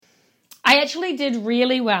I actually did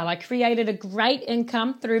really well. I created a great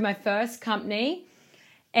income through my first company,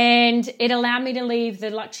 and it allowed me to leave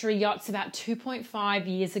the luxury yachts about 2.5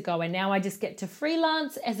 years ago. And now I just get to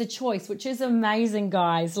freelance as a choice, which is amazing,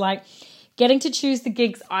 guys. Like getting to choose the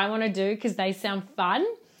gigs I want to do because they sound fun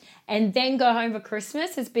and then go home for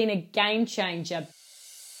Christmas has been a game changer.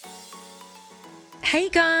 Hey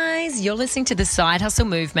guys, you're listening to The Side Hustle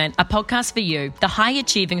Movement, a podcast for you, the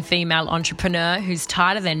high-achieving female entrepreneur who's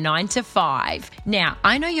tired of their 9 to 5. Now,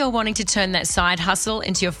 I know you're wanting to turn that side hustle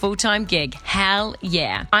into your full-time gig. Hell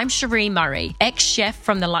yeah. I'm Cherie Murray, ex-chef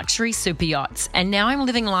from the luxury super yachts, and now I'm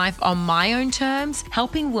living life on my own terms,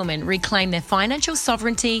 helping women reclaim their financial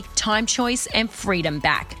sovereignty, time choice, and freedom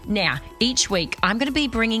back. Now, each week, I'm going to be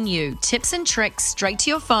bringing you tips and tricks straight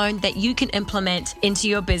to your phone that you can implement into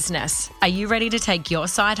your business. Are you ready to take your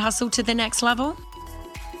side hustle to the next level?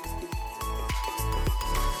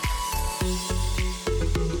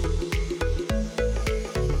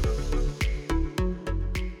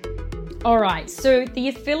 All right, so the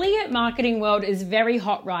affiliate marketing world is very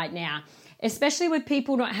hot right now, especially with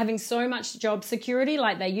people not having so much job security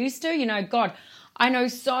like they used to. You know, God, I know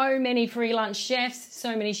so many freelance chefs,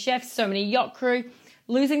 so many yacht crew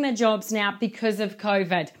losing their jobs now because of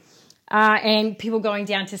COVID and people going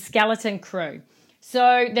down to skeleton crew.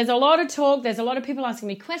 So there's a lot of talk. There's a lot of people asking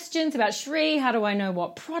me questions about Cherie. How do I know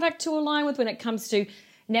what product to align with when it comes to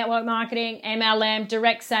network marketing, MLM,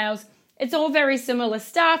 direct sales? It's all very similar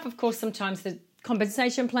stuff. Of course, sometimes the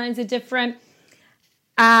compensation plans are different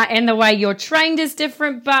and the way you're trained is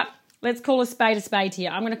different, but let's call a spade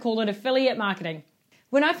here. I'm going to call it affiliate marketing.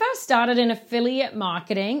 When I first started in affiliate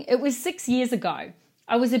marketing, it was 6 years ago.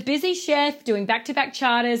 I was a busy chef doing back-to-back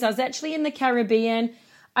charters. I was actually in the Caribbean.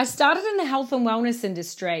 I started in the health and wellness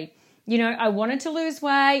industry. You know, I wanted to lose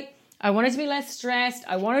weight. I wanted to be less stressed.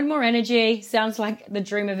 I wanted more energy. Sounds like the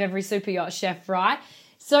dream of every super yacht chef, right?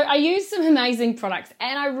 So I used some amazing products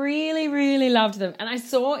and I really, really loved them. And I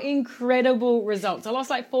saw incredible results. I lost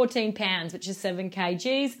like 14 pounds, which is 7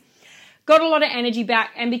 kgs. Got a lot of energy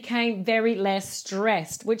back and became very less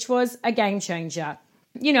stressed, which was a game changer.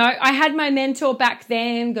 You know, I had my mentor back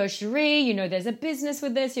then go, Cherie, you know, there's a business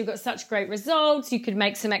with this. You've got such great results. You could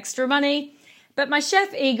make some extra money. But my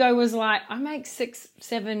chef ego was like, I make 6,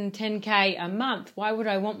 7, 10K a month. Why would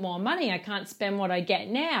I want more money? I can't spend what I get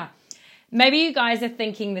now. Maybe you guys are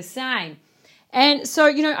thinking the same. And so,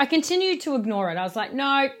 you know, I continued to ignore it. I was like,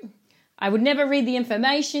 no, I would never read the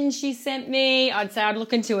information she sent me. I'd say I'd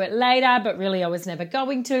look into it later, but really I was never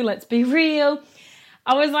going to. Let's be real.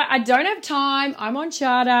 I was like, I don't have time. I'm on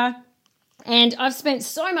charter. And I've spent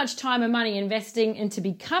so much time and money investing into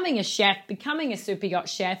becoming a chef, becoming a super yacht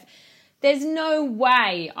chef. There's no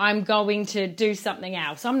way I'm going to do something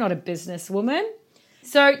else. I'm not a businesswoman.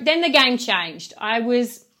 So then the game changed. I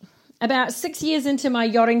was about 6 years into my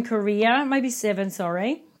yachting career, maybe 7,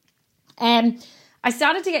 sorry. And I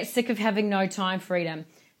started to get sick of having no time freedom.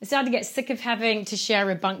 I started to get sick of having to share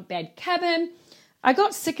a bunk bed cabin. I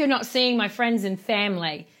got sick of not seeing my friends and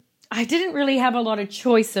family. I didn't really have a lot of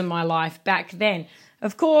choice in my life back then.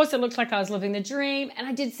 Of course, it looked like I was living the dream and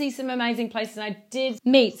I did see some amazing places. I did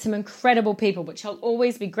meet some incredible people, which I'll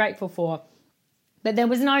always be grateful for. But there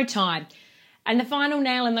was no time. And the final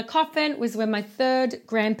nail in the coffin was when my third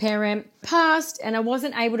grandparent passed and I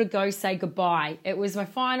wasn't able to go say goodbye. It was my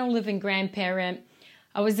final living grandparent.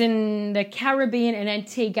 I was in the Caribbean in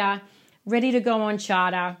Antigua, ready to go on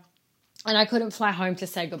charter. And I couldn't fly home to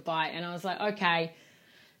say goodbye. And I was like, okay,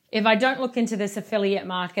 if I don't look into this affiliate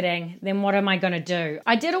marketing, then what am I going to do?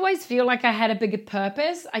 I did always feel like I had a bigger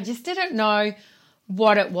purpose. I just didn't know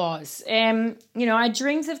what it was. You know, I had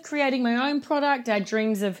dreams of creating my own product. I had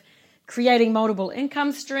dreams of creating multiple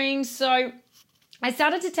income streams. So I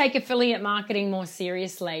started to take affiliate marketing more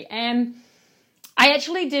seriously. And I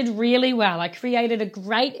actually did really well. I created a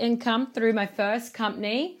great income through my first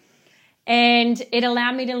company. And it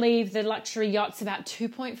allowed me to leave the luxury yachts about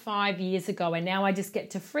 2.5 years ago. And now I just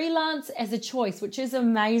get to freelance as a choice, which is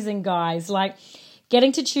amazing, guys. Like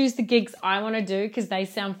getting to choose the gigs I want to do because they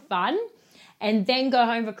sound fun and then go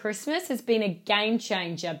home for Christmas has been a game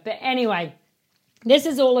changer. But anyway, this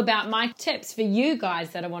is all about my tips for you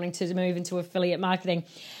guys that are wanting to move into affiliate marketing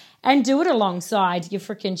and do it alongside your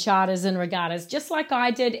freaking charters and regattas, just like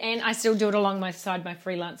I did. And I still do it alongside my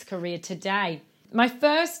freelance career today. My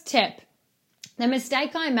first tip, the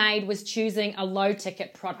mistake I made was choosing a low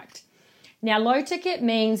ticket product. Now, low ticket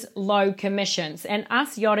means low commissions, and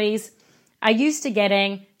us yachties are used to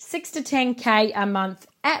getting 6 to 10K a month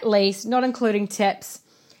at least, not including tips.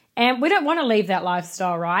 And we don't want to leave that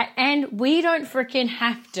lifestyle, right? And we don't freaking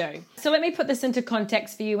have to. So let me put this into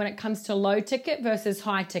context for you when it comes to low ticket versus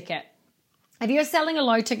high ticket. If you're selling a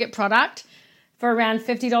low ticket product for around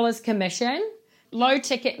 $50 commission, low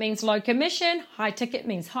ticket means low commission, high ticket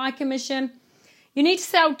means high commission. You need to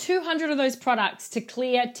sell 200 of those products to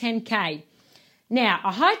clear 10K. Now,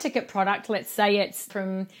 a high ticket product, let's say it's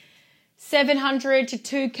from 700 to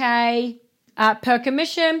 2K per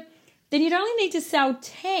commission, then you'd only need to sell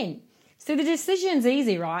 10. So the decision's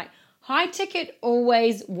easy, right? High ticket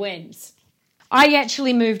always wins. I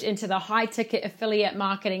actually moved into the high ticket affiliate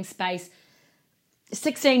marketing space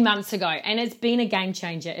 16 months ago, and it's been a game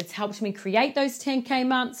changer. It's helped me create those 10K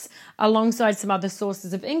months alongside some other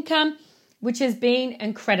sources of income, which has been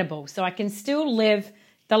incredible. So I can still live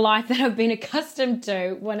the life that I've been accustomed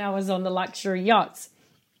to when I was on the luxury yachts.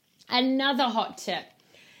 Another hot tip,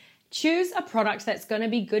 choose a product that's going to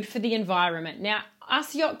be good for the environment. Now,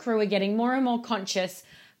 us yacht crew are getting more and more conscious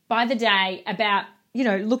by the day about,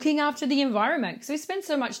 looking after the environment, because we spend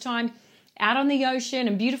so much time out on the ocean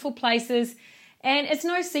and beautiful places. And it's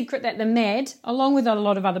no secret that the Med, along with a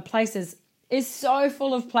lot of other places, is so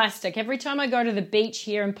full of plastic. Every time I go to the beach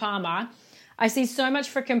here in Palma, I see so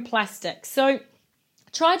much freaking plastic. So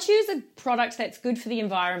try choose a product that's good for the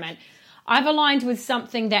environment. I've aligned with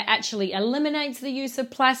something that actually eliminates the use of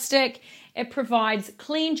plastic. It provides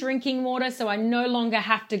clean drinking water, so I no longer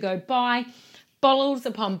have to go buy bottles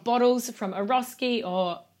upon bottles from Eroski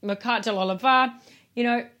or Mercat de l'Olivar.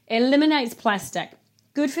 Eliminates plastic.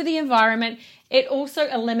 Good for the environment. It also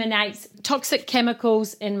eliminates toxic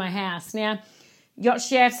chemicals in my house. Now, yacht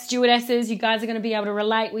chefs, stewardesses, you guys are going to be able to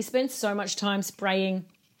relate. We spend so much time spraying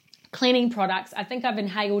cleaning products. I think I've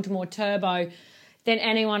inhaled more turbo than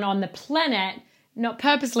anyone on the planet, not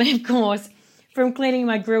purposely, of course, from cleaning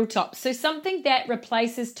my grill tops. So something that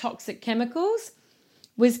replaces toxic chemicals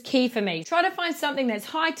was key for me. Try to find something that's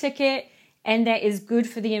high ticket and that is good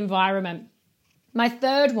for the environment. My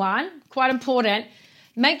third one, quite important,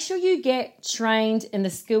 make sure you get trained in the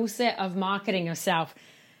skill set of marketing yourself.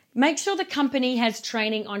 Make sure the company has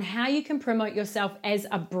training on how you can promote yourself as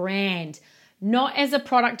a brand, not as a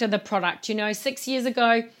product of the product. 6 years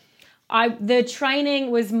ago, the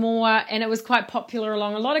training was more, and it was quite popular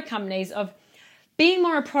along a lot of companies, of being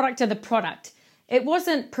more a product of the product. It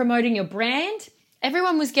wasn't promoting your brand.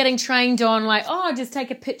 Everyone was getting trained on just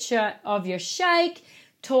take a picture of your shake,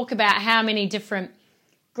 talk about how many different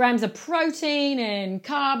grams of protein and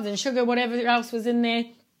carbs and sugar, whatever else was in there.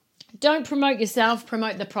 Don't promote yourself,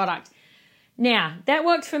 promote the product. Now, that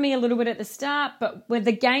worked for me a little bit at the start, but where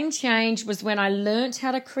the game changed was when I learned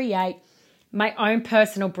how to create my own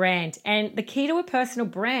personal brand. And the key to a personal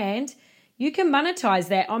brand, you can monetize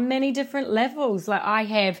that on many different levels. Like I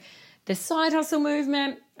have the side hustle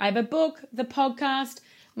movement, I have a book, the podcast,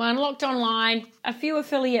 my Unlocked Online, a few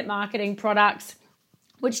affiliate marketing products,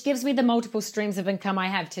 which gives me the multiple streams of income I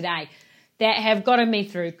have today that have gotten me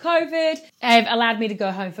through COVID, have allowed me to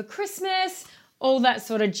go home for Christmas, all that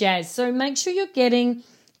sort of jazz. So make sure you're getting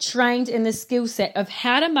trained in the skill set of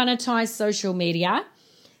how to monetize social media,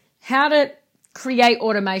 how to create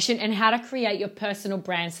automation, and how to create your personal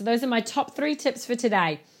brand. So those are my top 3 tips for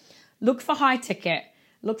today. Look for high ticket.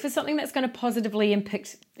 Look for something that's going to positively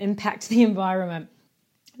impact the environment.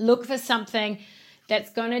 Look for something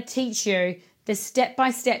that's going to teach you the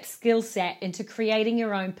step-by-step skill set into creating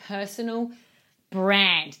your own personal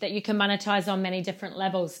brand that you can monetize on many different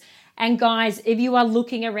levels. And guys, if you are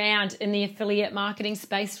looking around in the affiliate marketing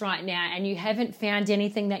space right now and you haven't found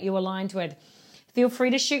anything that you're aligned with, feel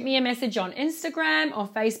free to shoot me a message on Instagram or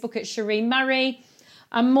Facebook at Cherie Murray.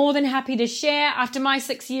 I'm more than happy to share. After my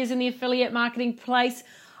 6 years in the affiliate marketing place,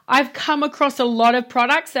 I've come across a lot of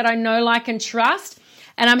products that I know, like, and trust,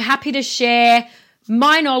 and I'm happy to share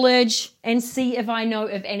my knowledge and see if I know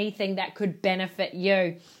of anything that could benefit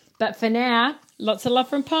you. But for now, lots of love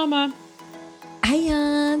from Palma. Hey,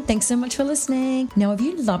 thanks so much for listening. Now, if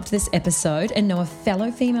you loved this episode and know a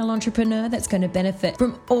fellow female entrepreneur that's going to benefit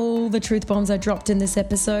from all the truth bombs I dropped in this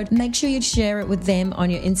episode, make sure you share it with them on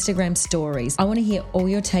your Instagram stories. I want to hear all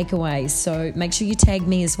your takeaways, so make sure you tag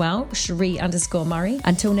me as well, Cherie_Murray.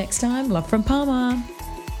 Until next time, love from Palma.